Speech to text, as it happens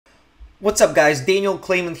What's up, guys? Daniel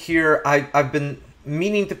Clayman here. I've been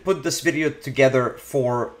meaning to put this video together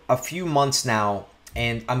for a few months now,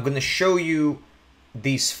 and I'm going to show you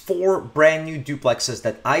these 4 brand new duplexes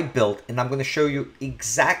that I built, and I'm going to show you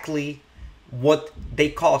exactly what they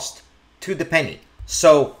cost to the penny.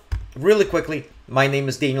 So really quickly, my name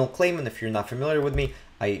is Daniel Clayman. If you're not familiar with me,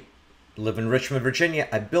 I live in Richmond, Virginia.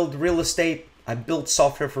 I build real estate. I build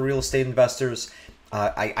software for real estate investors.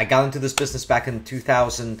 I got into this business back in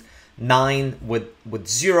 2009 with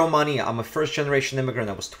zero money. I'm a first generation immigrant.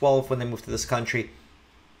 I was 12 when I moved to this country.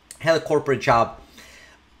 Had a corporate job.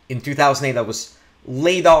 In 2008, I was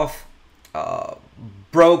laid off,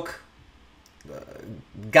 broke,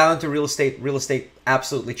 got into real estate. Real estate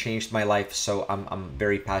absolutely changed my life. So I'm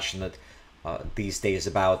very passionate these days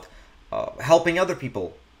about helping other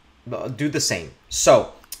people do the same.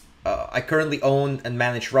 So I currently own and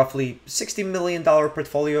manage roughly $60 million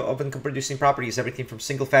portfolio of income producing properties, everything from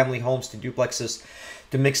single family homes to duplexes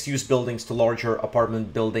to mixed use buildings to larger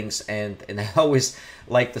apartment buildings. And I always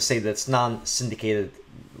like to say that it's non-syndicated,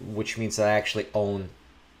 which means that I actually own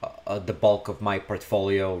the bulk of my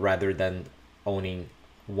portfolio rather than owning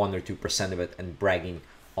 1 or 2% of it and bragging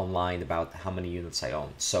online about how many units I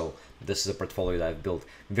own. So this is a portfolio that I've built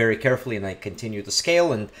very carefully, and I continue to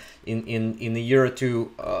scale. And in a year or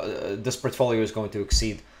two, this portfolio is going to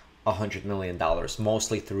exceed $100 million,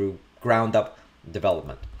 mostly through ground up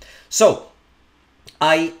development. So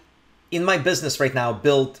I, in my business right now,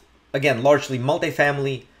 build, again, largely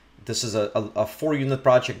multifamily. This is a 4-unit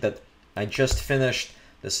project that I just finished.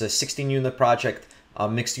 This is a 16-unit project, a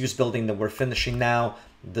mixed-use building that we're finishing now.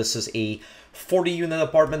 This is a 40-unit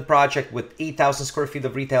apartment project with 8,000 square feet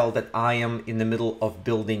of retail that I am in the middle of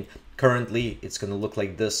building currently. It's going to look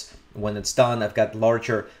like this when it's done. I've got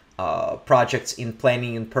larger projects in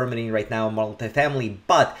planning and permitting right now, multifamily,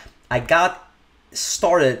 but I got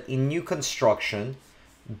started in new construction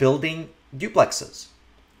building duplexes,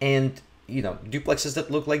 and duplexes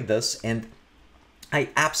that look like this. And I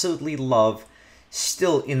absolutely love,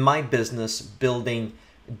 still in my business, building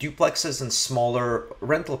duplexes and smaller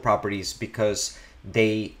rental properties because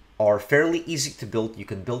they are fairly easy to build. You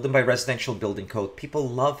can build them by residential building code. People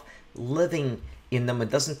love living in them. It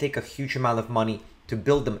doesn't take a huge amount of money to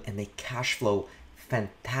build them, and they cash flow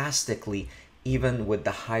fantastically even with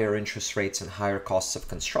the higher interest rates and higher costs of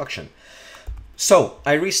construction. So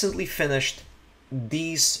I recently finished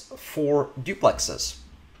these 4 duplexes.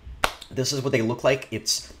 This is what they look like.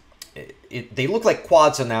 They look like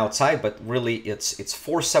quads on the outside, but really it's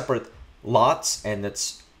 4 separate lots, and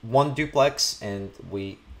it's 1 duplex, and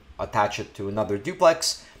we attach it to another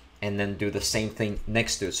duplex and then do the same thing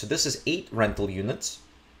next to it. So this is 8 rental units.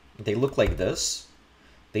 They look like this.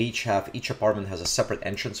 Each apartment has a separate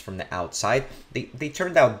entrance from the outside. They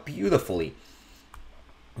turned out beautifully.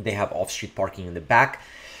 They have off-street parking in the back,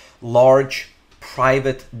 large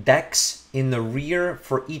private decks in the rear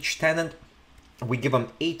for each tenant. We give them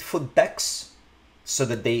 8-foot decks so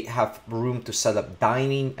that they have room to set up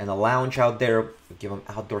dining and a lounge out there. We give them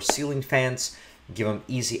outdoor ceiling fans, give them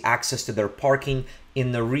easy access to their parking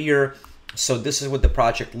in the rear. So this is what the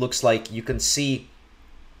project looks like. You can see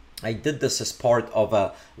I did this as part of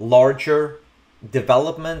a larger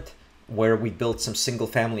development where we built some single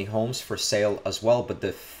family homes for sale as well. But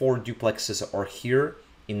the 4 duplexes are here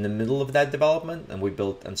in the middle of that development, and we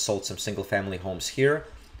built and sold some single family homes here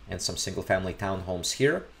and some single family townhomes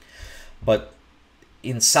here. But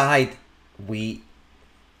inside, we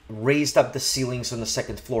raised up the ceilings on the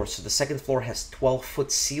 2nd floor. So the 2nd floor has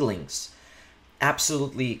 12-foot ceilings.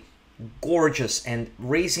 Absolutely gorgeous. And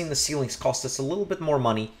raising the ceilings cost us a little bit more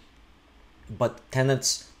money, but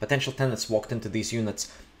potential tenants walked into these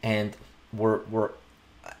units and were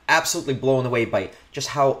absolutely blown away by just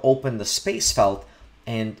how open the space felt.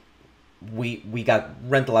 And we got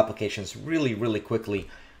rental applications really quickly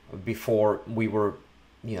before we were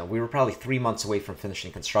probably 3 months away from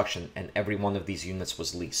finishing construction, and every one of these units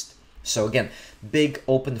was leased. So again, big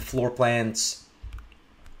open floor plans,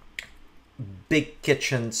 big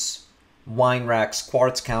kitchens, wine racks,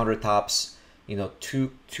 quartz countertops,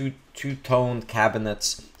 two-tone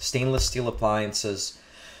cabinets, stainless steel appliances.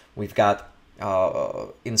 We've got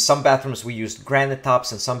in some bathrooms we used granite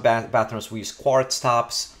tops, in some bathrooms we used quartz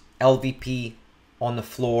tops, LVP on the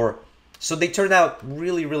floor. So they turned out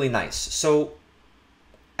really nice. So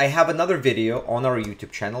I have another video on our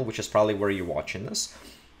YouTube channel, which is probably where you're watching this.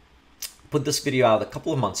 Put this video out a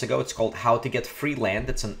couple of months ago. It's called How to Get Free Land.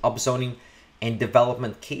 It's an upzoning and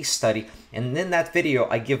development case study. And in that video,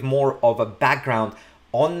 I give more of a background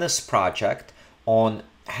on this project, on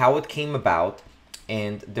how it came about.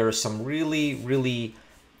 And there are some really,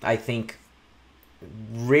 I think,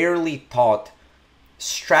 rarely taught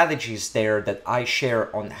strategies there that I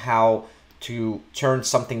share on how to turn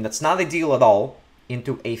something that's not a deal at all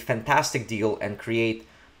into a fantastic deal and create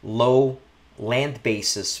low land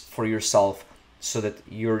basis for yourself so that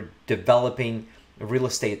you're developing real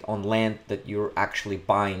estate on land that you're actually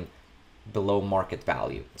buying below market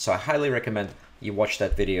value. So I highly recommend you watch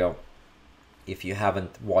that video if you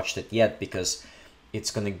haven't watched it yet, because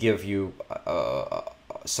it's going to give you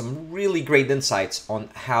some really great insights on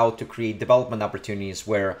how to create development opportunities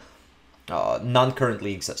where none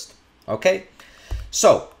currently exist. Okay,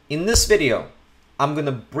 so in this video, I'm going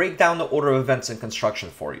to break down the order of events in construction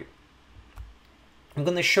for you. I'm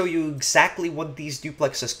going to show you exactly what these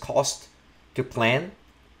duplexes cost to plan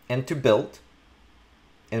and to build,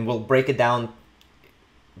 and we'll break it down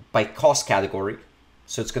by cost category,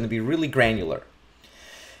 so it's going to be really granular.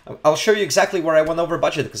 I'll show you exactly where I went over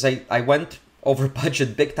budget, because I went over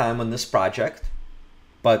budget big time on this project,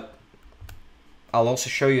 but I'll also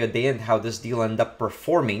show you at the end how this deal ended up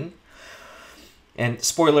performing. And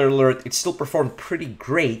spoiler alert, it still performed pretty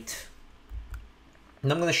great.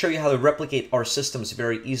 And I'm going to show you how to replicate our systems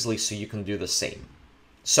very easily so you can do the same.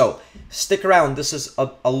 So stick around. This is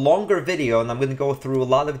a longer video, and I'm going to go through a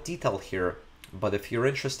lot of detail here. But if you're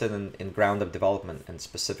interested in ground-up development and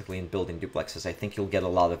specifically in building duplexes, I think you'll get a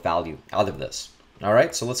lot of value out of this. All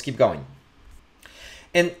right, so let's keep going.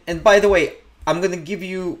 And by the way, I'm going to give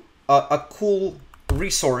you a cool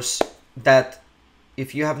resource that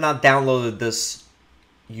if you have not downloaded this,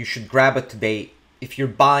 you should grab it today. If you're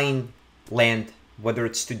buying land, whether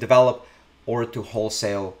it's to develop or to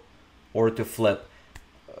wholesale or to flip,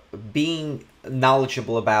 being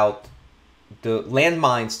knowledgeable about the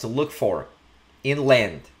landmines to look for in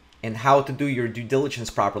land and how to do your due diligence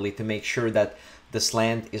properly to make sure that this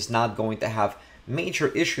land is not going to have major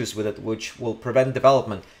issues with it, which will prevent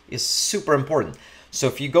development, is super important. So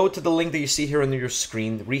if you go to the link that you see here on your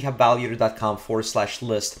screen,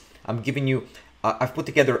 rehabvaluator.com/list, I'm giving you, I've put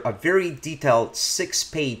together a very detailed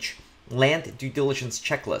 6-page land due diligence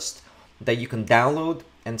checklist that you can download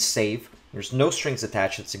and save. There's no strings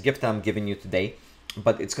attached. It's a gift that I'm giving you today,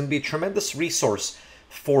 but it's going to be a tremendous resource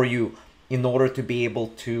for you in order to be able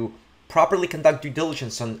to properly conduct due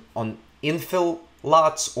diligence on infill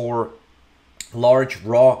lots or large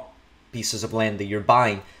raw pieces of land that you're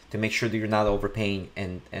buying, to make sure that you're not overpaying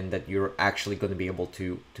and that you're actually going to be able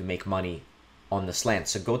to make money on this land.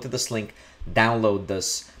 So go to this link, download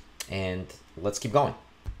this, and let's keep going.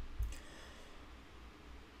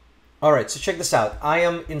 All right, so check this out. I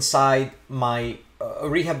am inside my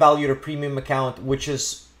Rehab Valuator premium account, which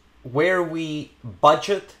is where we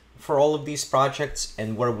budget for all of these projects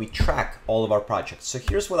and where we track all of our projects. So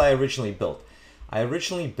here's what I originally built. I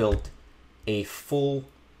originally built a full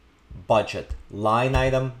budget, line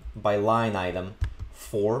item by line item,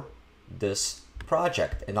 for this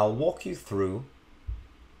project, and I'll walk you through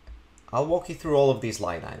all of these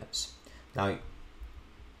line items. Now,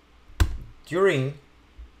 during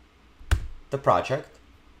the project,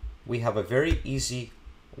 we have a very easy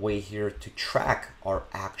way here to track our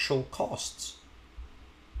actual costs.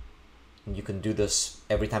 And you can do this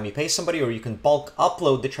every time you pay somebody, or you can bulk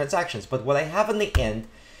upload the transactions. But what I have in the end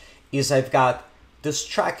is I've got this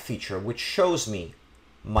track feature, which shows me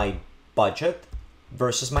my budget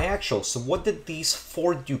versus my actual. So what did these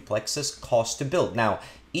 4 duplexes cost to build? Now,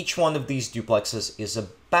 each one of these duplexes is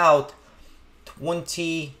about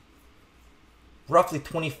roughly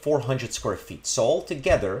 2,400 square feet. So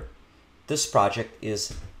altogether, this project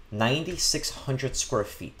is 9,600 square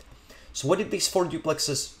feet. So what did these 4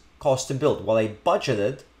 duplexes cost to build? Well, I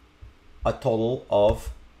budgeted a total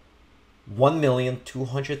of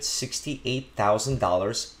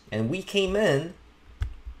 $1,268,000, and we came in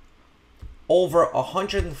over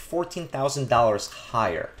 $114,000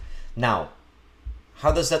 higher. Now,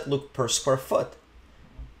 how does that look per square foot?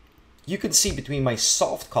 You can see between my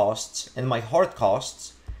soft costs and my hard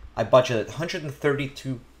costs, I budgeted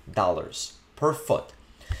 $132 per foot.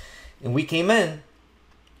 And we came in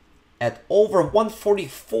at over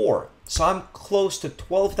 $144. So I'm close to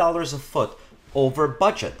 $12 a foot over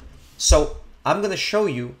budget. So I'm going to show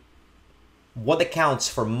you what accounts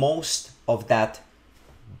for most of that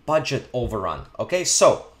budget overrun. Okay,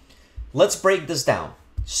 so let's break this down.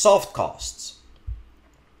 Soft costs,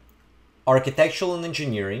 architectural and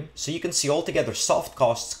engineering. So you can see altogether soft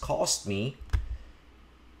costs cost me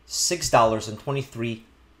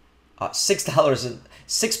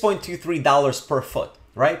 $6.23 per foot,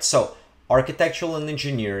 right? So architectural and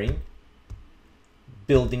engineering,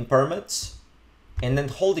 building permits, and then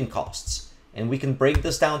holding costs. And we can break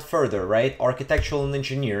this down further, right? Architectural and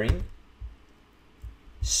engineering,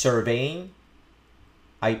 surveying,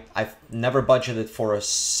 I've never budgeted for a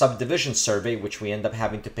subdivision survey, which we end up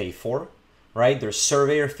having to pay for, right? There's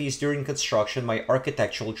surveyor fees during construction, my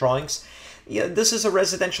architectural drawings. Yeah, this is a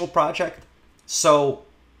residential project, so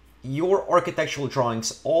your architectural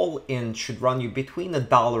drawings all in should run you between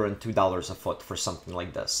 $1 and $2 a foot for something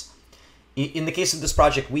like this. In the case of this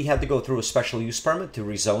project, we had to go through a special use permit to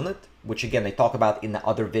rezone it, which again, I talk about in the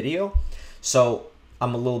other video. So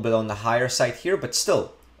I'm a little bit on the higher side here, but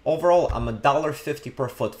still, overall, I'm $1.50 per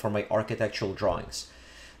foot for my architectural drawings.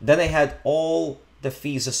 Then I had all the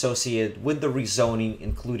fees associated with the rezoning,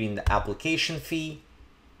 including the application fee,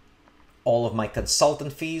 all of my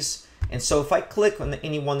consultant fees. And so if I click on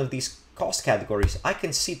any one of these cost categories, I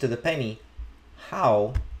can see to the penny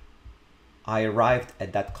how I arrived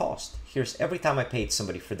at that cost. Here's every time I paid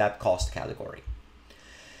somebody for that cost category.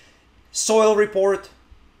 Soil report,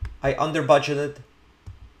 I under budgeted.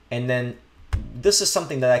 And then this is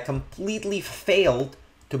something that I completely failed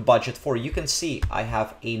to budget for. You can see I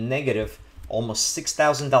have a negative almost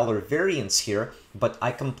 $6,000 variance here, but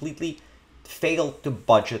I completely failed to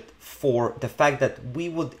budget for the fact that we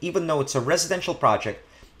would, even though it's a residential project,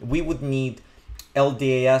 we would need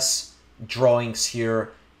LDAS drawings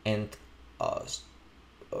here and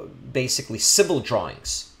basically civil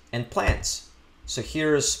drawings and plans. So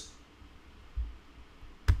here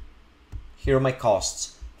are my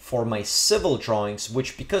costs for my civil drawings,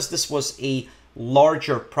 which, because this was a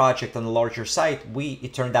larger project on a larger site,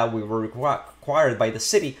 it turned out we were required by the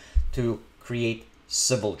city to create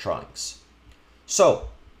civil drawings. So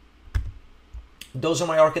those are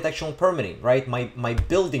my architectural permitting, right? My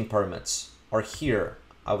building permits are here.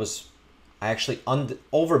 I actually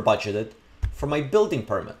over budgeted for my building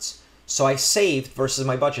permits. So I saved versus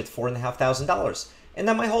my budget $4,500. And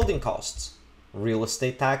then my holding costs, real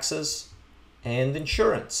estate taxes, and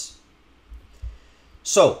insurance.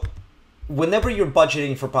 So whenever you're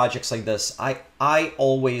budgeting for projects like this, I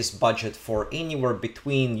always budget for anywhere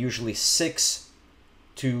between usually $6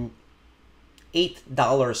 to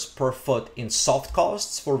 $8 per foot in soft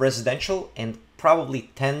costs for residential, and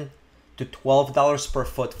probably $10 to $12 per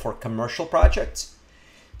foot for commercial projects.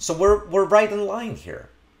 So we're right in line here.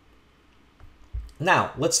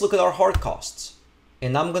 Now let's look at our hard costs,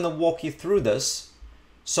 and I'm gonna walk you through this.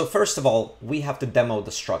 So first of all, we have to demo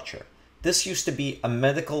the structure. This used to be a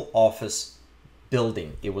medical office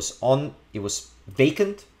building. It was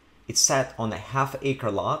vacant. It sat on a half-acre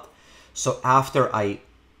lot. So after I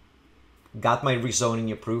got my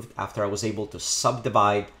rezoning approved, after I was able to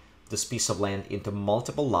subdivide this piece of land into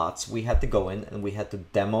multiple lots, we had to go in and we had to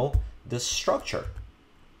demo this structure.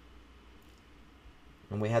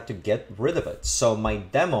 And we had to get rid of it. So my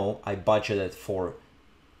demo, I budgeted for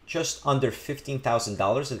just under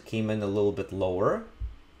 $15,000. It came in a little bit lower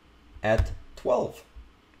at 12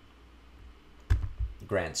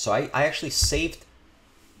 grand. So I actually saved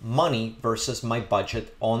money versus my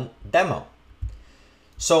budget on demo.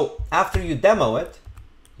 So after you demo it,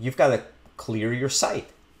 you've got to clear your site.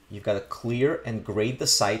 You've got to clear and grade the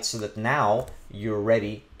site so that now you're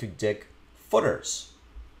ready to dig footers.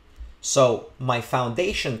 So my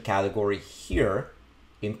foundation category here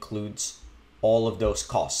includes all of those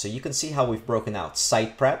costs. So you can see how we've broken out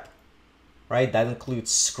site prep, right? That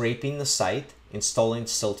includes scraping the site, installing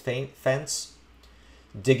silt fence,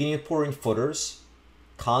 digging and pouring footers,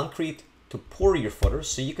 concrete to pour your footers.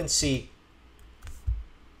 So you can see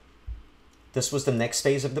this was the next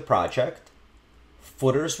phase of the project.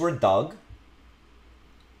 Footers were dug,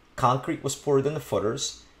 concrete was poured in the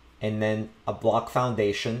footers, and then a block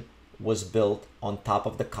foundation was built on top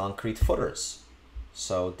of the concrete footers.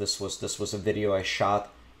 So this was a video I shot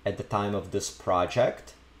at the time of this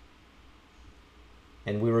project.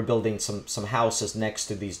 And we were building some houses next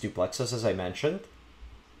to these duplexes, as I mentioned.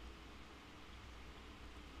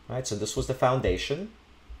 All right, so this was the foundation.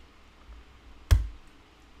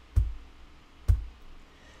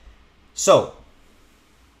 So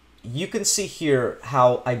you can see here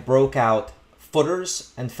how I broke out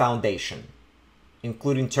footers and foundation,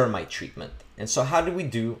 including termite treatment. And so how did we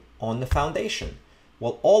do on the foundation?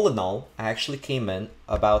 Well, all in all, I actually came in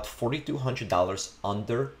about $4,200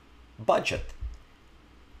 under budget.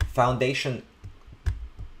 Foundation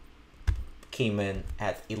came in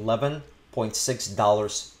at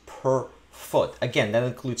 $11.6 per foot. Again, that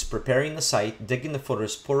includes preparing the site, digging the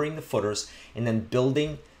footers, pouring the footers, and then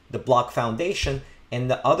building the block foundation. And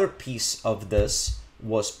the other piece of this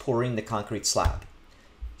was pouring the concrete slab.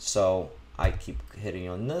 So I keep hitting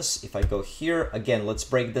on this. If I go here, again, let's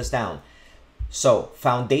break this down. So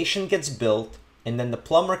foundation gets built, and then the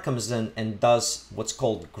plumber comes in and does what's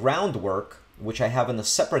called groundwork, which I have in a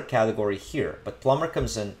separate category here. But plumber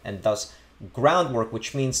comes in and does groundwork,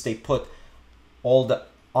 which means they put all the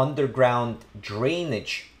underground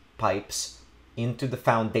drainage pipes into the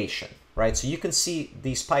foundation, right? So you can see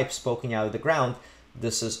these pipes poking out of the ground.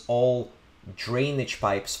 This is all drainage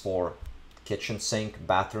pipes for kitchen sink,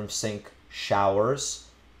 bathroom sink, showers,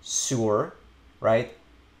 sewer, right?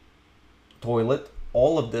 Toilet.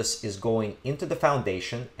 All of this is going into the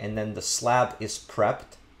foundation, and then the slab is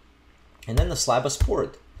prepped, and then the slab is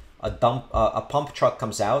poured. A pump truck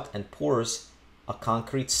comes out and pours a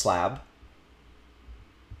concrete slab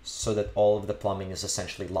so that all of the plumbing is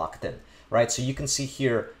essentially locked in, right? So you can see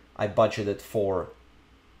here, I budgeted for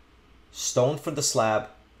stone for the slab,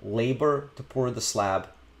 labor to pour the slab,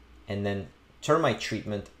 and then termite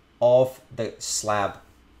treatment of the slab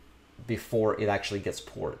before it actually gets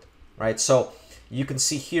poured, right? So you can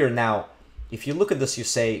see here now, if you look at this, you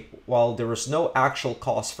say, well, there was no actual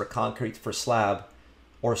cost for concrete for slab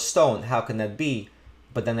or stone. How can that be?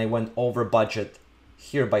 But then I went over budget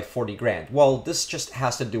here by 40 grand. Well, this just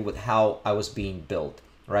has to do with how I was being billed,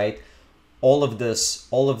 right? All of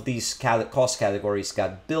these cost categories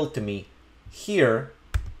got billed to me here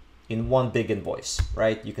in one big invoice,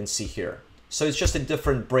 right? You can see here. So it's just a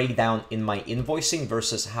different breakdown in my invoicing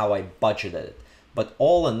versus how I budgeted it. But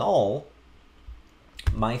all in all,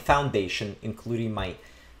 my foundation, including my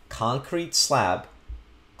concrete slab,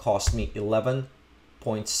 cost me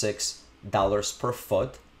 $11.6 per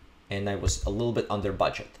foot, and I was a little bit under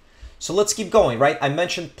budget. So let's keep going, right? I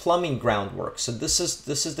mentioned plumbing groundwork. So this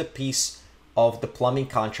is the piece of the plumbing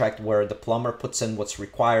contract where the plumber puts in what's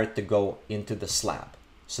required to go into the slab.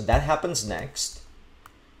 So that happens next.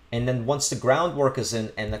 And then once the groundwork is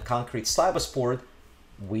in and the concrete slab is poured,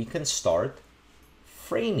 we can start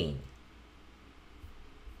framing.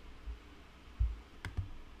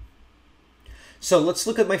 So let's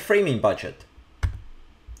look at my framing budget.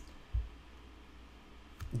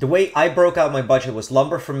 The way I broke out my budget was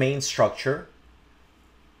lumber for main structure,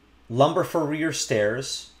 lumber for rear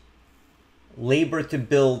stairs, labor to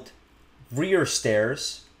build rear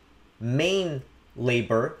stairs, main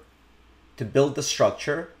labor to build the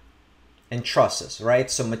structure, and trusses, right?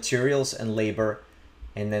 So materials and labor,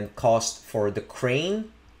 and then cost for the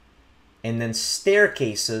crane, and then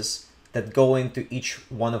staircases that go into each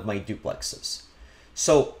one of my duplexes.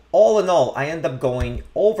 So all in all, I end up going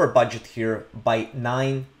over budget here by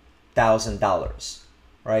 $9,000,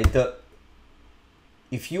 right?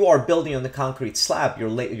 If you are building on the concrete slab,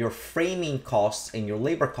 your framing costs and your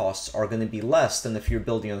labor costs are going to be less than if you're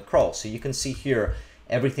building on crawl. So you can see here,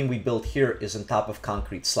 everything we built here is on top of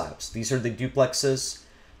concrete slabs. These are the duplexes.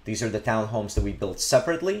 These are the townhomes that we built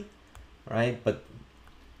separately, right? But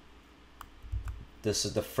this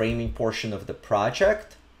is the framing portion of the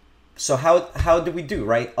project. So how do we do,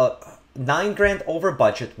 right? 9 grand over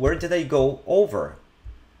budget. Where did I go over?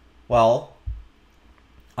 Well,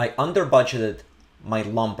 I under budgeted my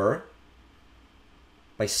lumber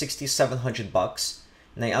by $6,700,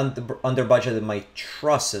 and I under budgeted my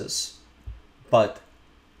trusses, but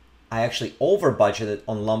I actually over budgeted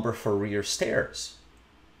on lumber for rear stairs.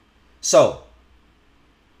 So,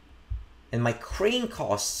 and my crane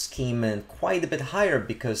costs came in quite a bit higher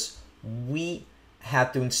because we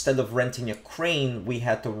had to, instead of renting a crane, we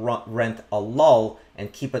had to rent a lull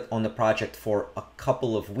and keep it on the project for a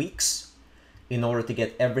couple of weeks in order to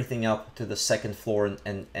get everything up to the second floor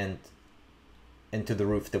and to the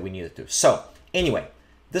roof that we needed to. So anyway,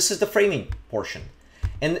 this is the framing portion.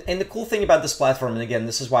 And the cool thing about this platform, and again,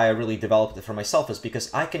 this is why I really developed it for myself, is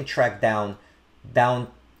because I can track down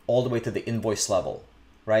all the way to the invoice level,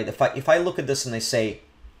 right? If I look at this and I say,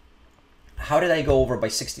 how did I go over by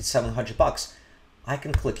 $6,700? I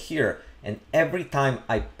can click here, and every time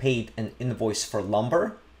I paid an invoice for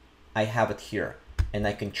lumber, I have it here, and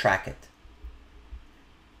I can track it.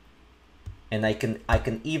 And I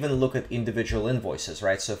can even look at individual invoices,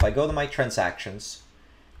 right? So if I go to my transactions,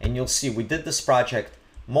 and you'll see we did this project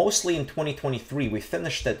mostly in 2023. We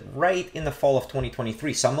finished it right in the fall of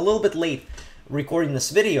 2023. So I'm a little bit late recording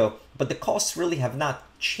this video, but the costs really have not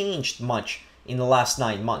changed much in the last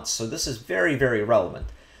 9 months. So this is very, very relevant.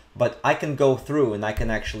 But I can go through and I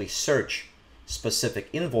can actually search specific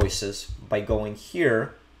invoices by going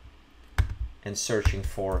here and searching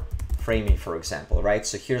for framing, for example, right?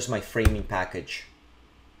 So here's my framing package.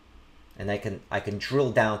 And I can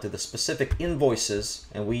drill down to the specific invoices,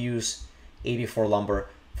 and we use 84 lumber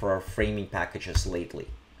for our framing packages lately,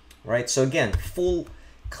 right? So again, full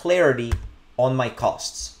clarity on my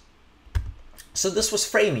costs. So this was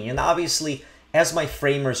framing, and obviously as my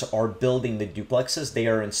framers are building the duplexes, they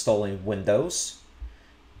are installing windows.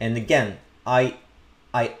 And again, I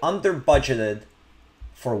under budgeted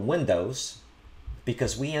for windows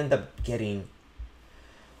because we end up getting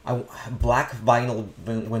black vinyl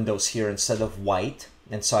windows here instead of white.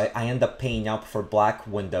 And so I end up paying up for black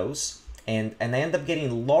windows, and I end up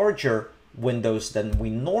getting larger windows than we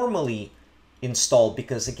normally install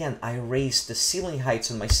because, again, I raised the ceiling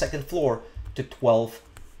heights on my second floor to 12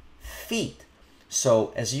 feet.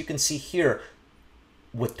 So as you can see here,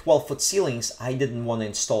 with 12-foot ceilings, I didn't want to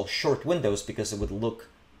install short windows because it would look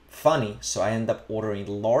funny. So I end up ordering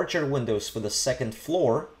larger windows for the second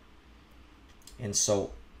floor. And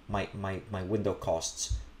so my window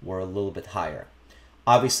costs were a little bit higher.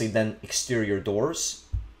 Obviously, then exterior doors,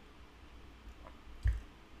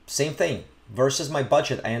 same thing. Versus my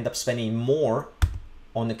budget, I end up spending more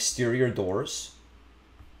on exterior doors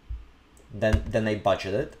than I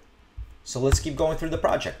budgeted. So let's keep going through the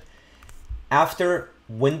project. After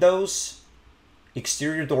windows,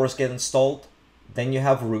 exterior doors get installed, then you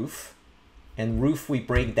have roof. And roof we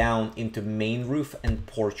break down into main roof and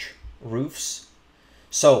porch roofs.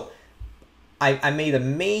 So I made a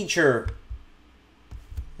major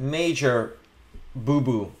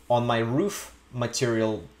boo-boo on my roof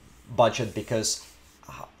material budget because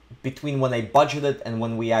between when I budgeted and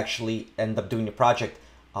when we actually end up doing the project,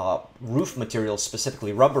 roof materials,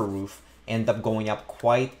 specifically rubber roof, end up going up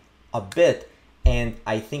quite a bit. And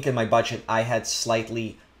I think in my budget I had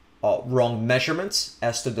slightly wrong measurements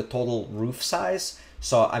as to the total roof size.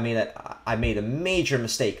 So I made a major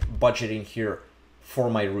mistake budgeting here for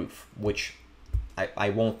my roof, which I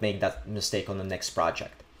won't make that mistake on the next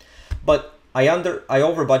project. But I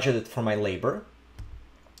over budgeted for my labor,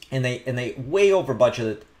 and I way over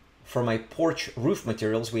budgeted for my porch roof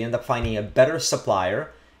materials. We end up finding a better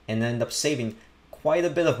supplier and end up saving quite a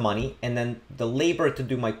bit of money. And then the labor to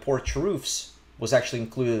do my porch roofs was actually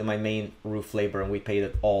included in my main roof labor, and we paid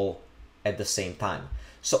it all at the same time.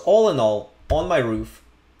 So all in all, on my roof,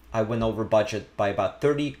 I went over budget by about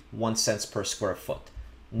 31 cents per square foot.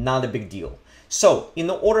 Not a big deal. So in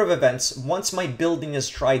the order of events, once my building is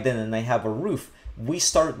dried in and I have a roof, we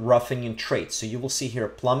start roughing in trades. So you will see here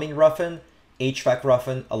plumbing roughing, HVAC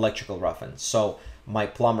roughing, electrical roughing. So my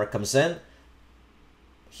plumber comes in,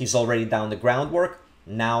 he's already done the groundwork.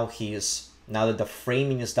 Now that the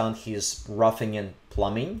framing is done, he is roughing in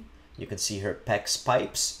plumbing. You can see here PEX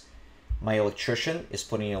pipes. My electrician is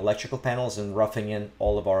putting in electrical panels and roughing in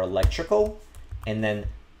all of our electrical. And then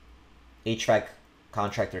HVAC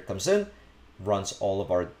contractor comes in, runs all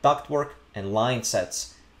of our ductwork and line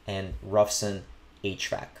sets, and roughs in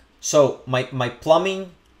HVAC. So my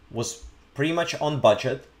plumbing was pretty much on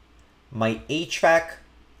budget. My HVAC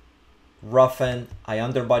roughing, I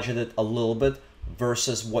under budgeted a little bit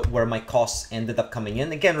versus where my costs ended up coming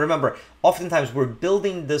in. Again, remember, oftentimes we're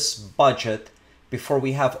building this budget before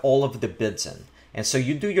we have all of the bids in. And so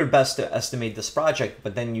you do your best to estimate this project,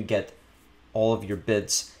 but then you get all of your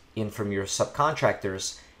bids in from your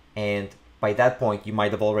subcontractors. And by that point, you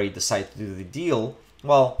might have already decided to do the deal.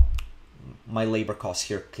 Well, my labor costs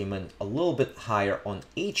here came in a little bit higher on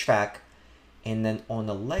HVAC, and then on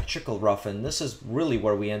electrical roughing, this is really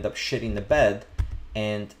where we end up shitting the bed.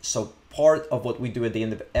 And so part of what we do at the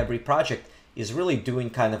end of every project is really doing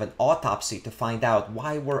kind of an autopsy to find out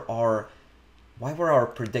why were our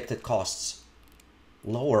predicted costs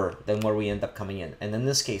lower than where we end up coming in. And in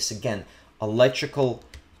this case, again, electrical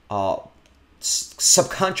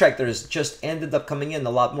subcontractors just ended up coming in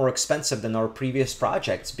a lot more expensive than our previous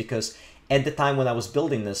projects because at the time when I was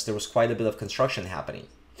building this, there was quite a bit of construction happening.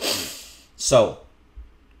 So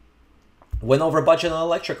went over budget on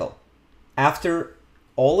electrical. After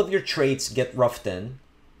all of your trades get roughed in,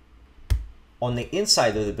 on the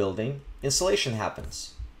inside of the building, insulation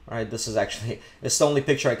happens. All right, this is it's the only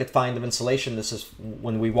picture I could find of insulation. This is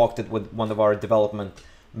when we walked it with one of our development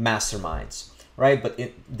masterminds, right? But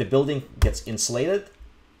the building gets insulated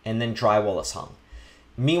and then drywall is hung.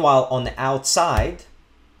 Meanwhile, on the outside,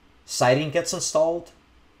 siding gets installed,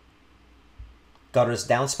 gutters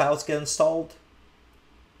downspouts get installed.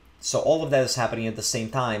 So all of that is happening at the same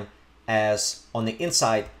time as on the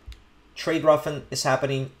inside, trade roughing is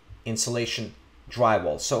happening, insulation,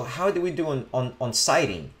 drywall. So how do we do on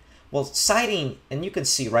siding? Well, siding, and you can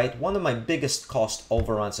see, right, one of my biggest cost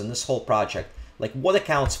overruns in this whole project, like what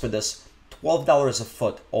accounts for this $12 a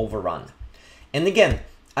foot overrun? And again,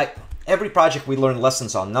 every project we learn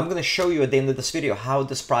lessons on, and I'm going to show you at the end of this video how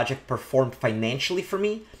this project performed financially for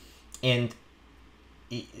me. And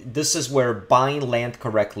this is where buying land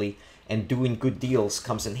correctly and doing good deals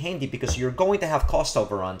comes in handy, because you're going to have cost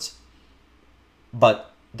overruns,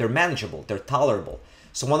 but they're manageable, they're tolerable.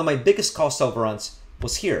 So one of my biggest cost overruns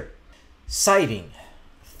was here. Siding,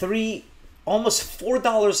 3 almost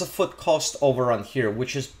 $4 a foot cost overrun here,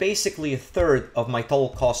 which is basically a third of my total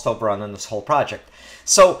cost overrun on this whole project.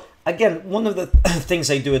 So again, one of the things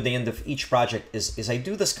I do at the end of each project is I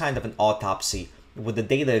do this kind of an autopsy with the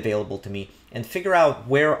data available to me and figure out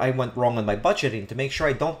where I went wrong on my budgeting to make sure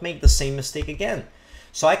I don't make the same mistake again.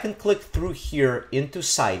 So I can click through here into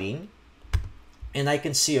siding and I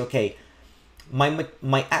can see, okay,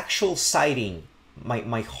 my actual siding,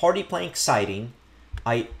 my hardy plank siding,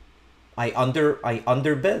 I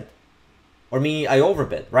underbid, or meaning I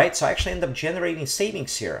overbid, right? So I actually end up generating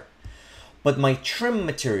savings here. But my trim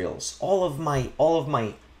materials, all of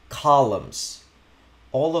my columns,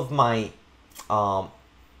 all of my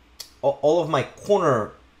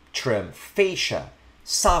corner trim, fascia,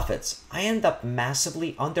 soffits, I end up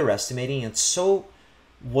massively underestimating, and so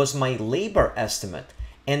was my labor estimate.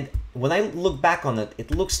 And when I look back on it,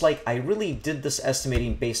 it looks like I really did this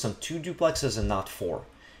estimating based on 2 duplexes and not 4.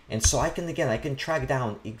 And so I can track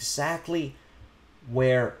down exactly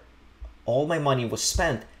where all my money was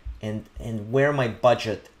spent and where my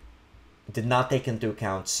budget did not take into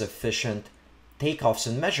account sufficient takeoffs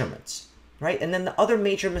and measurements, right? And then the other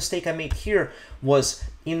major mistake I made here was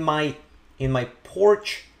in my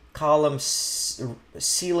porch column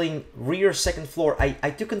ceiling rear second floor,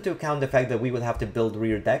 I took into account the fact that we would have to build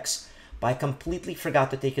rear decks, but I completely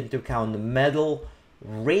forgot to take into account the metal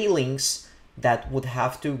railings that would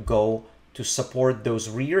have to go to support those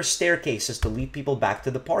rear staircases to lead people back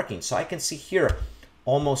to the parking. So I can see here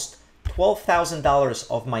almost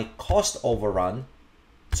 $12,000 of my cost overrun.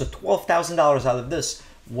 So $12,000 out of this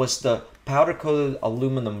was the powder coated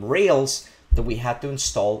aluminum rails that we had to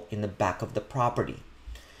install in the back of the property.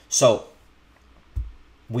 So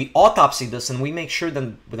we autopsy this and we make sure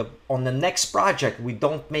that on the next project we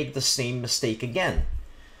don't make the same mistake again.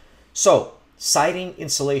 So siding,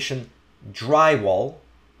 insulation, drywall.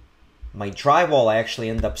 My drywall I actually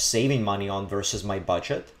end up saving money on versus my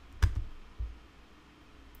budget.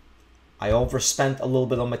 I overspent a little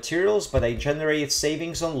bit on materials, but I generated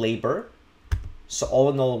savings on labor. So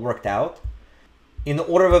all in all, it worked out. In the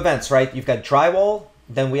order of events, right? You've got drywall,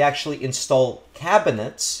 then we actually install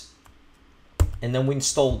cabinets, and then we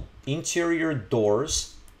install interior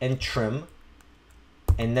doors and trim,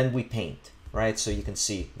 and then we paint, right? So you can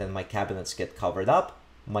see then my cabinets get covered up,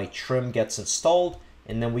 my trim gets installed,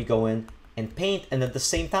 and then we go in and paint. And at the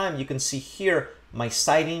same time, you can see here, my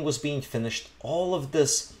siding was being finished. All of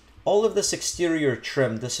this exterior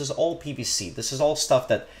trim, this is all PVC. This is all stuff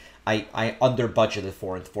that I under budgeted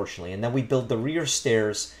for, unfortunately. And then we build the rear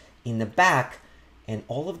stairs in the back, and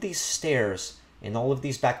all of these stairs and all of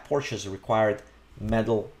these back porches required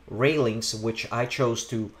metal railings, which I chose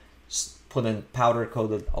to put in powder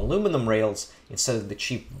coated aluminum rails instead of the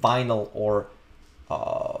cheap vinyl or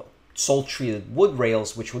salt treated wood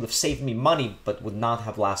rails, which would have saved me money but would not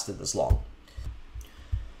have lasted as long.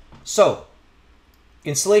 So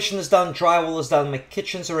insulation is done, drywall is done, my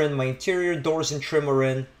kitchens are in, my interior doors and trim are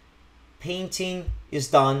in, painting is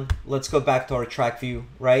done. Let's go back to our track view,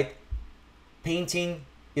 right? Painting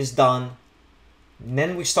is done. And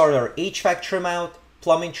then we start our HVAC trim out,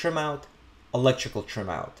 plumbing trim out, electrical trim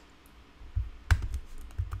out.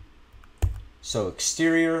 So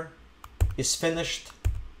exterior is finished.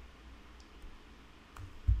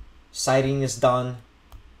 Siding is done.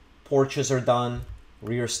 Porches are done.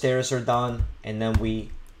 Rear stairs are done. And then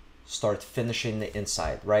we start finishing the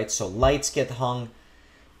inside, right? So lights get hung.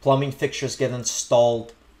 Plumbing fixtures get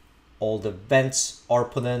installed. All the vents are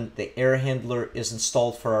put in. The air handler is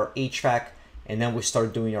installed for our HVAC. And then we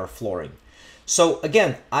start doing our flooring. So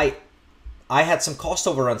again, I had some cost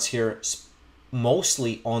overruns here,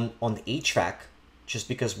 mostly on the HVAC, just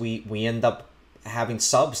because we end up having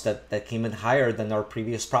subs that came in higher than our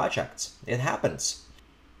previous projects. It happens.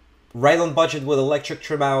 Right on budget with electric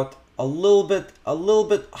trim out, a little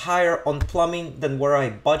bit higher on plumbing than where I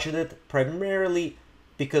budgeted, primarily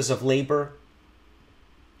because of labor.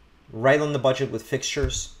 Right on the budget with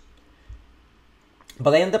fixtures.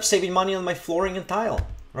 But I end up saving money on my flooring and tile,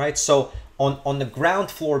 right? So on the ground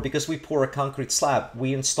floor, because we pour a concrete slab,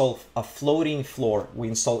 we install a floating floor, we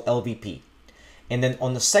install LVP. And then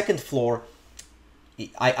on the second floor,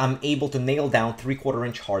 I'm able to nail down 3/4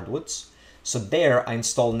 inch hardwoods. So there I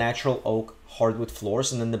install natural oak hardwood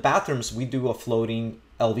floors. And then the bathrooms, we do a floating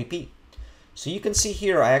LVP. So you can see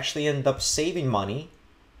here, I actually end up saving money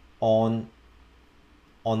on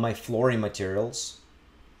my flooring materials.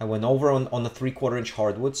 I went over on the 3/4 inch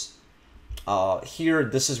hardwoods. Here,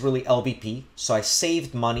 this is really LVP. So I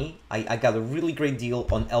saved money. I got a really great deal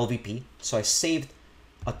on LVP. So I saved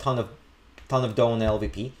a ton of dough on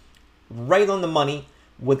LVP. Right on the money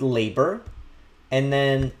with labor. And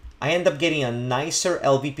then I end up getting a nicer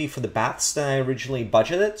LVP for the baths than I originally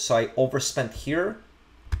budgeted. So I overspent here,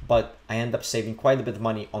 but I end up saving quite a bit of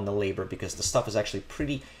money on the labor because the stuff is actually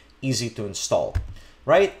pretty easy to install,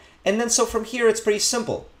 right? And then so from here, it's pretty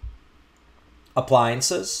simple.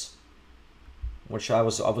 Appliances, which I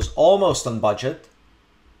was almost on budget.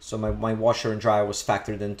 So my washer and dryer was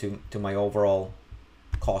factored into my overall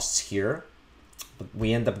costs here. But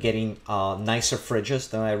we end up getting nicer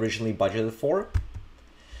fridges than I originally budgeted for.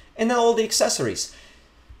 And then all the accessories,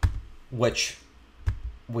 which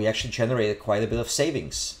we actually generated quite a bit of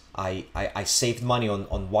savings. I saved money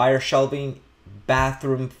on wire shelving,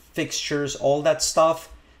 bathroom fixtures, all that stuff.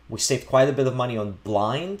 We saved quite a bit of money on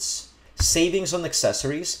blinds, savings on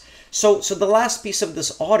accessories. So the last piece of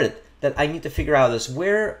this audit that I need to figure out is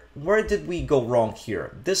where did we go wrong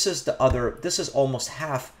here? This is almost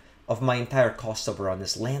half of my entire cost overrun,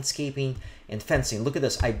 this landscaping and fencing. Look at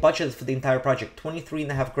this. I budgeted for the entire project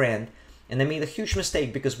 $23.5 grand, and I made a huge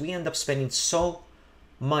mistake because we end up spending so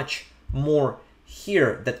much more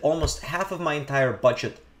here that almost half of my entire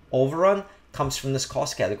budget overrun comes from this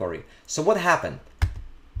cost category. So what happened?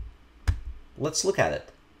 Let's look at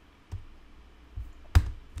it.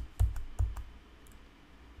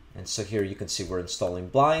 And so here you can see we're installing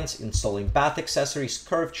blinds, installing bath accessories,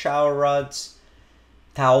 curved shower rods,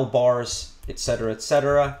 towel bars, etc.,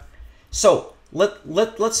 etc. So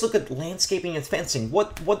let's look at landscaping and fencing.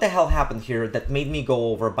 What the hell happened here that made me go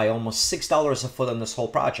over by almost $6 a foot on this whole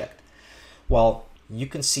project? Well, you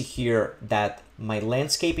can see here that my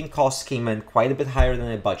landscaping costs came in quite a bit higher than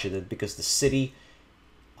I budgeted because the city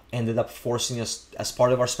ended up forcing us, as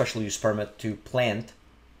part of our special use permit, to plant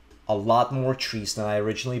a lot more trees than I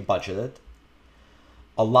originally budgeted.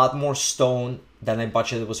 A lot more stone than I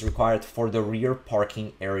budgeted was required for the rear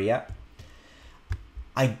parking area.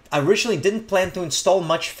 I originally didn't plan to install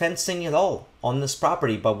much fencing at all on this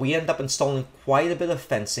property, but we end up installing quite a bit of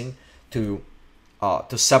fencing to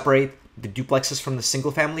separate the duplexes from the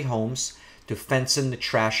single family homes, to fence in the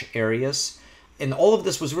trash areas. And all of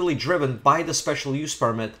this was really driven by the special use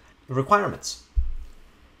permit requirements.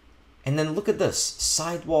 And then look at this,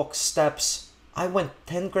 sidewalk, steps. I went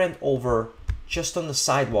 10 grand over just on the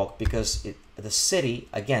sidewalk because the city,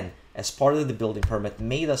 again, as part of the building permit,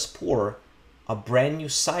 made us pour a brand new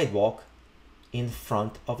sidewalk in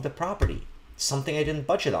front of the property, something I didn't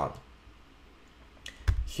budget on.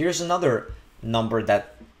 Here's another number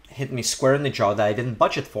that hit me square in the jaw that I didn't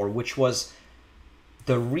budget for, which was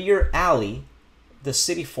the rear alley. The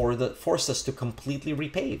city forced us to completely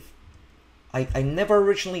repave. I never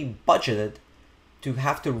originally budgeted to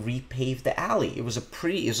have to repave the alley. It was a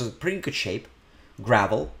pretty good shape,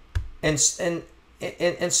 gravel, and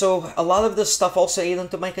so a lot of this stuff also ate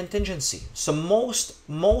into my contingency. So most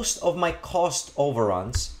of my cost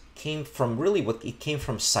overruns came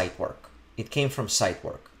from site work. It came from site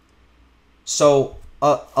work. So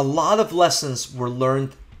a lot of lessons were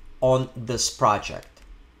learned on this project.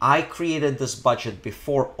 I created this budget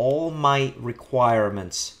before all my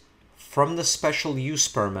requirements from the special use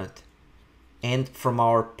permit and from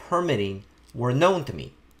our permitting were known to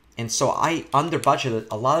me. And so I under budgeted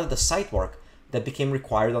a lot of the site work that became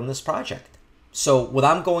required on this project. So what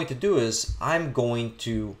I'm going to do is I'm going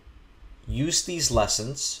to use these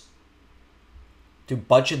lessons to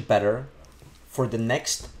budget better for the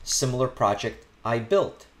next similar project I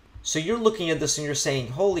built. So you're looking at this and you're saying,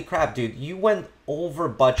 holy crap, dude, you went over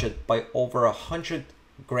budget by over 100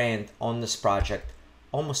 grand on this project,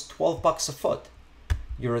 almost 12 bucks a foot.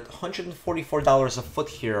 You're at $144 a foot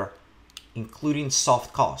here, including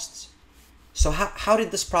soft costs. So how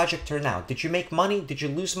did this project turn out? Did you make money? Did you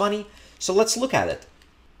lose money? So let's look at it.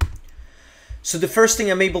 So the first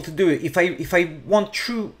thing I'm able to do, if I want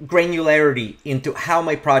true granularity into how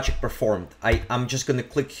my project performed, I'm just going to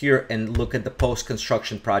click here and look at the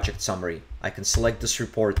post-construction project summary. I can select this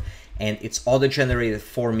report and it's auto-generated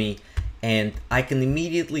for me, and I can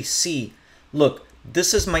immediately see, look,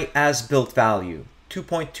 this is my as-built value,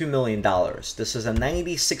 $2.2 million. This is a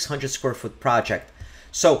 9,600 square foot project.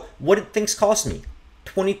 So what did things cost me?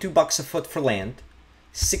 22 bucks a foot for land,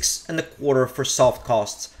 6.25 for soft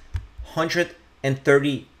costs,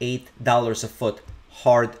 $138 a foot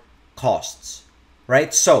hard costs,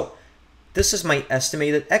 right? So this is my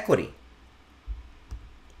estimated equity,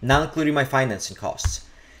 not including my financing costs.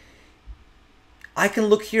 I can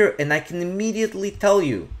look here and I can immediately tell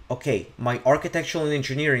you, okay, my architectural and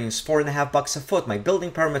engineering is 4.5 bucks a foot. My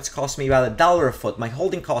building permits cost me about $1 a foot. My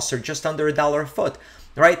holding costs are just under $1 a foot,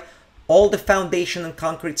 right? All the foundation and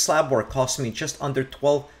concrete slab work cost me just under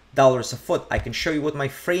 $12 a foot. I can show you what my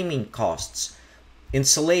framing costs,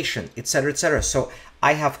 insulation, etc., etc. So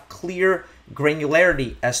I have clear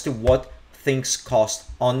granularity as to what things cost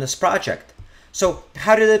on this project. So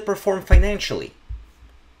how did it perform financially?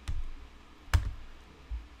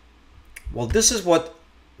 Well, this is what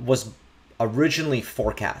was originally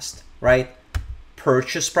forecast, right?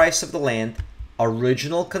 Purchase price of the land,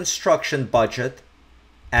 original construction budget,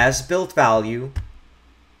 as-built value,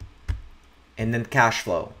 and then cash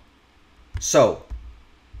flow. So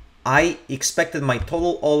I expected my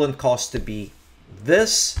total all-in cost to be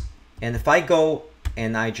this, and if I go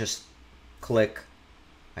and I just click,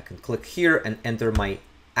 I can click here and enter my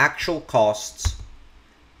actual costs.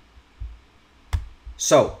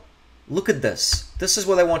 So look at this. This is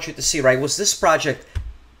what I want you to see, right? Was this project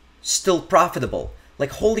still profitable?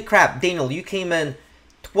 Like, holy crap, Daniel, you came in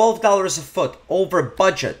 $12 a foot over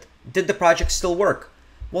budget. Did the project still work?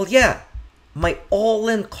 Well, yeah, my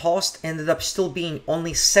all-in cost ended up still being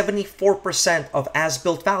only 74% of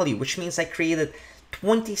as-built value, which means I created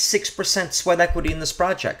 26% sweat equity in this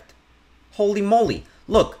project. Holy moly.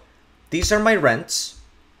 Look, these are my rents.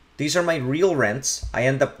 These are my real rents.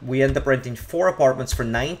 We end up renting 4 apartments for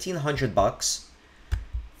 $1,900,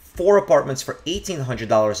 4 apartments for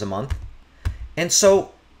 $1,800 a month. And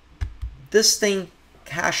so this thing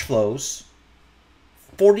cash flows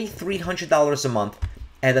 $4,300 a month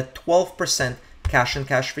at a 12% cash on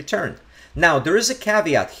cash return. Now, there is a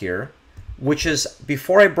caveat here, which is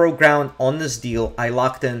before I broke ground on this deal, I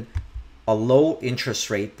locked in a low interest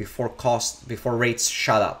rate before rates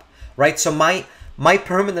shot up, right? So my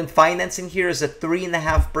permanent financing here is at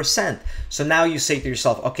 3.5%. So now you say to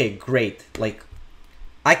yourself, okay, great. Like,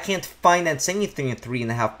 I can't finance anything at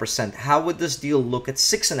 3.5%. How would this deal look at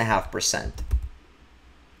 6.5%?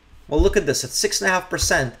 Well, look at this. At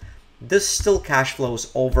 6.5%, this still cash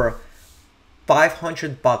flows over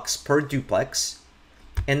 $500 per duplex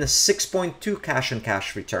and a 6.2 cash on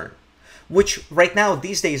cash return, which right now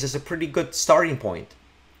these days is a pretty good starting point,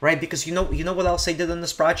 right? Because you know what else I did on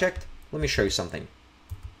this project? Let me show you something.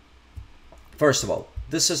 First of all,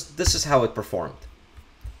 this is how it performed.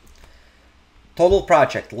 Total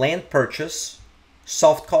project, land purchase,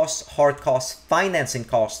 soft costs, hard costs, financing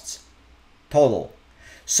costs, total.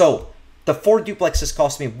 So the 4 duplexes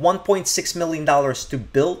cost me $1.6 million to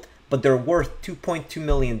build, but they're worth $2.2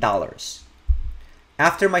 million.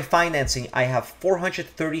 After my financing, I have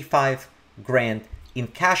 435 grand in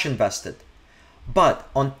cash invested. But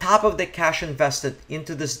on top of the cash invested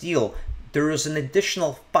into this deal, there is an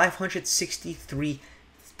additional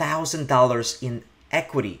 $563,000 in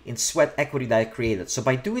equity, in sweat equity that I created. So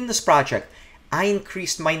by doing this project, I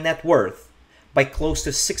increased my net worth by close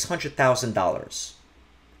to $600,000.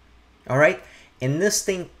 All right, and this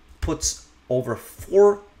thing puts over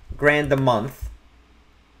 $4 grand a month,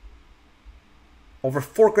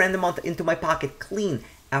 into my pocket clean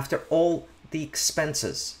after all the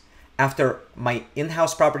expenses. After my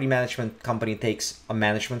in-house property management company takes a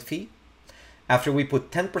management fee, after we put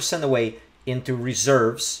 10% away into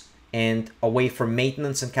reserves and away for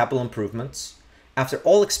maintenance and capital improvements, after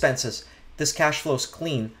all expenses, this cash flows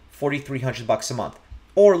clean $4,300 a month.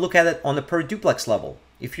 Or look at it on a per duplex level.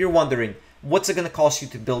 If you're wondering, what's it going to cost you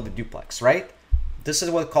to build a duplex, right? This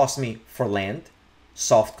is what it cost me for land,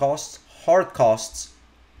 soft costs, hard costs.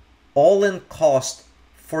 All-in cost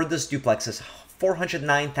for this duplex is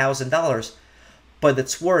 $409,000, but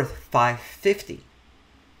it's worth $550,000.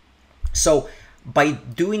 So by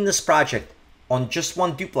doing this project on just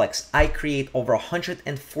one duplex, I create over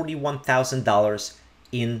 $141,000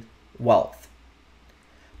 in wealth.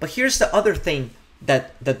 But here's the other thing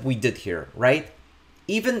that we did here, right?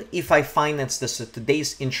 Even if I finance this at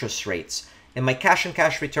today's interest rates and my cash on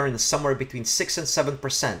cash return is somewhere between 6 and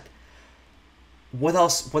 7%, what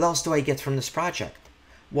else do I get from this project?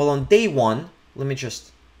 Well, on day one, let's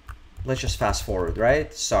just fast forward,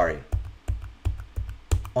 right? Sorry.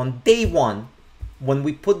 On day one, when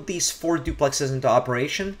we put these 4 duplexes into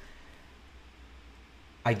operation,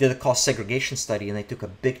 I did a cost segregation study and I took a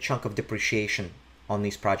big chunk of depreciation on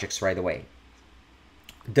these projects right away.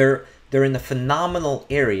 They're in a phenomenal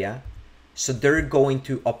area, so they're going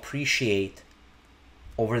to appreciate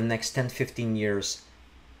over the next 10-15 years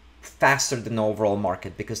faster than the overall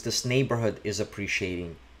market because this neighborhood is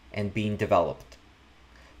appreciating and being developed,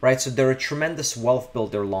 right? So they're a tremendous wealth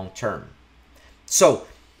builder long term. So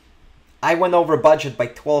I went over budget by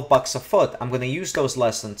 $12 a foot. I'm going to use those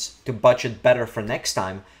lessons to budget better for next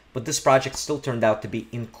time, but this project still turned out to be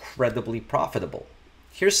incredibly profitable.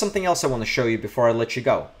 Here's something else I want to show you before I let you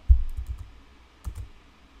go.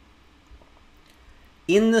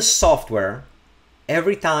 In this software,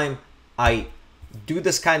 every time I do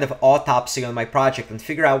this kind of autopsy on my project and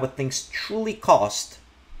figure out what things truly cost,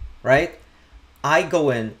 right? I go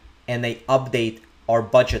in and I update our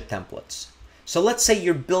budget templates. So let's say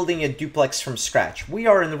you're building a duplex from scratch. We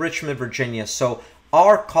are in Richmond, Virginia, so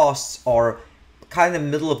our costs are kind of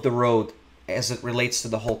middle of the road as it relates to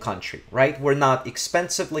the whole country, right? We're not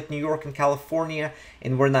expensive like New York and California,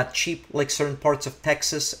 and we're not cheap like certain parts of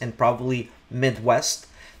Texas and probably Midwest.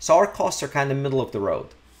 So our costs are kind of middle of the road.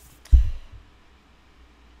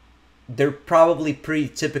 They're probably pretty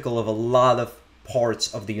typical of a lot of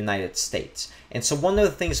parts of the United States. And so one of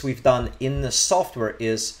the things we've done in the software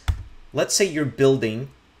is, let's say you're building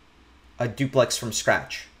a duplex from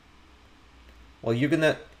scratch. Well, you're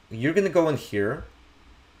gonna go in here.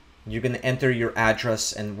 You're gonna enter your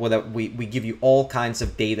address, and we give you all kinds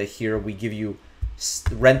of data here. We give you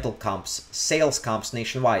rental comps, sales comps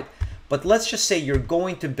nationwide. But let's just say you're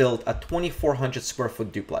going to build a 2,400 square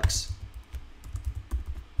foot duplex,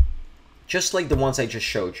 just like the ones I just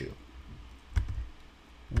showed you.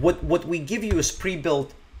 What we give you is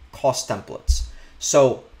pre-built cost templates.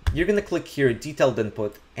 So you're going to click here, detailed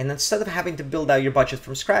input, and instead of having to build out your budget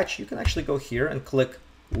from scratch, you can actually go here and click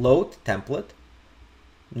load template,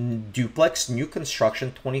 duplex, new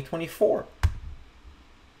construction 2024.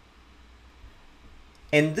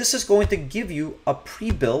 And this is going to give you a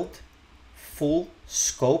pre-built full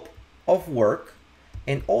scope of work.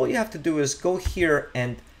 And all you have to do is go here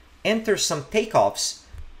and enter some takeoffs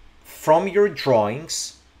from your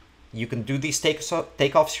drawings. You can do these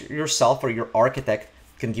takeoffs yourself, or your architect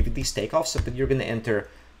can give you these takeoffs. But you're going to enter,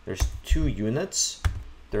 there's 2 units.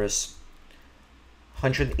 There's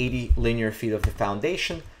 180 linear feet of the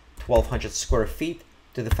foundation, 1,200 square feet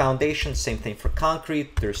to the foundation. Same thing for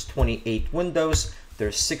concrete. There's 28 windows.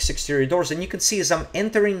 There's 6 exterior doors. And you can see as I'm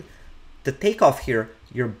entering the takeoff here,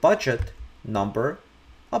 your budget number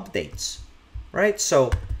updates, right?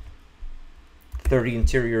 So 30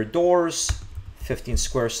 interior doors, 15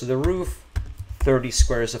 squares to the roof, 30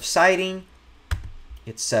 squares of siding,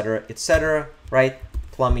 etc., right?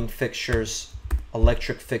 Plumbing fixtures,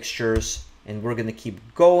 electric fixtures, and we're gonna keep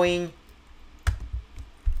going.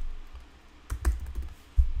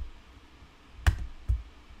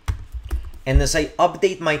 And as I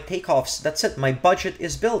update my takeoffs, that's it, my budget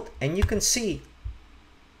is built. And you can see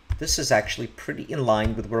this is actually pretty in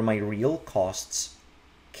line with where my real costs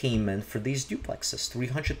came in for these duplexes,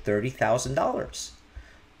 $330,000,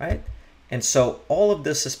 right? And so all of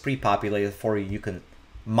this is pre-populated for you. You can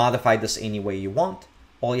modify this any way you want.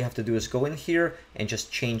 All you have to do is go in here and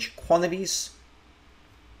just change quantities,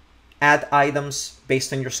 add items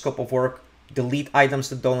based on your scope of work, delete items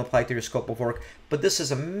that don't apply to your scope of work. But this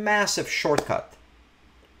is a massive shortcut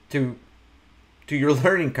to your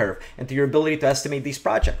learning curve and to your ability to estimate these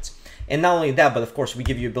projects. And not only that, but of course we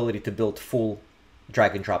give you ability to build full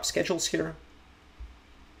drag and drop schedules here.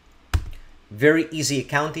 Very easy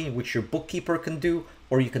accounting, which your bookkeeper can do,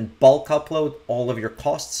 or you can bulk upload all of your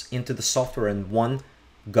costs into the software in one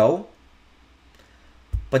go.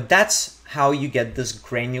 But that's how you get this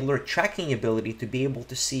granular tracking ability to be able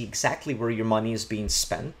to see exactly where your money is being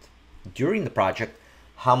spent during the project,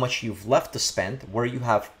 how much you've left to spend, where you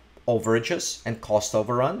have overages and cost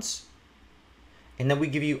overruns. And then we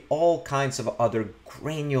give you all kinds of other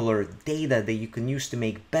granular data that you can use to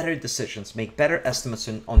make better decisions, make better estimates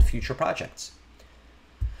on future projects.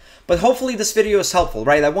 But hopefully this video is helpful,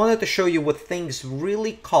 right? I wanted to show you what things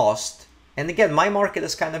really cost. And again, my market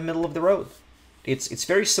is kind of middle of the road. It's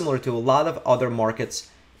very similar to a lot of other markets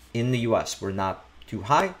in the US. We're not too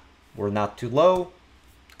high, we're not too low,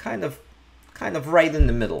 kind of right in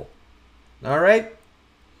the middle. All right?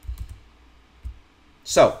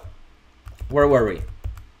 So, where were we?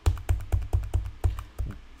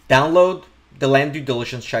 Download the land due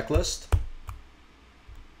diligence checklist.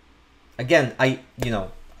 Again, I'm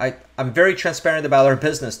very transparent about our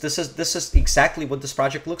business. This is exactly what this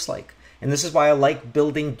project looks like. And this is why I like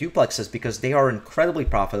building duplexes, because they are incredibly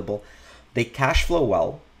profitable. They cash flow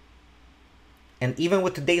well. And even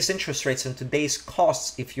with today's interest rates and today's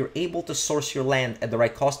costs, if you're able to source your land at the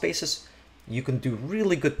right cost basis, you can do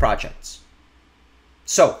really good projects.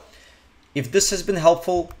 So, if this has been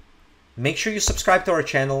helpful, make sure you subscribe to our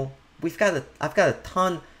channel. I've got a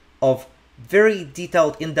ton of very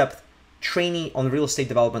detailed, in-depth training on real estate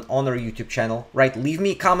development on our YouTube channel, right? Leave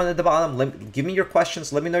me a comment at the bottom. Give me your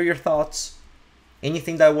questions. Let me know your thoughts.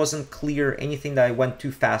 Anything that wasn't clear, anything that I went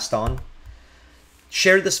too fast on.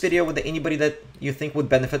 Share this video with anybody that you think would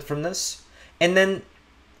benefit from this. And then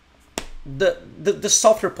the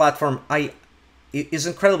software platform is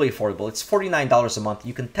incredibly affordable. It's $49 a month.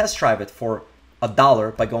 You can test drive it for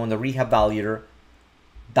 $1 by going to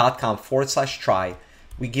rehabvaluator.com/try.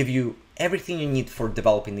 We give you everything you need for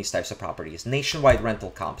developing these types of properties. Nationwide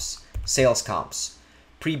rental comps, sales comps,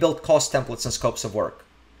 pre-built cost templates and scopes of work,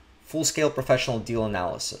 full-scale professional deal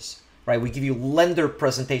analysis, right? We give you lender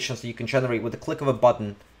presentations that you can generate with the click of a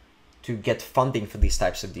button to get funding for these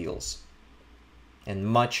types of deals, and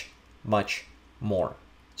much, much more.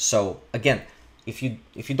 So again, if you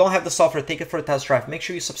don't have the software, take it for a test drive. Make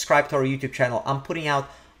sure you subscribe to our YouTube channel. I'm putting out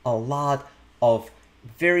a lot of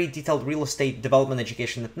very detailed real estate development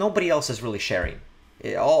education that nobody else is really sharing.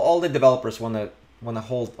 All the developers want to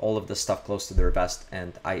hold all of this stuff close to their vest,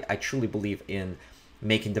 and I truly believe in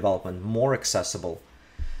making development more accessible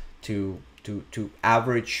to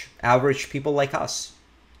average people like us.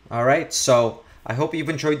 All right, so I hope you've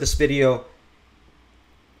enjoyed this video.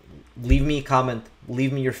 Leave me a comment,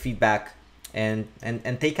 leave me your feedback, and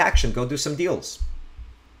take action. Go do some deals.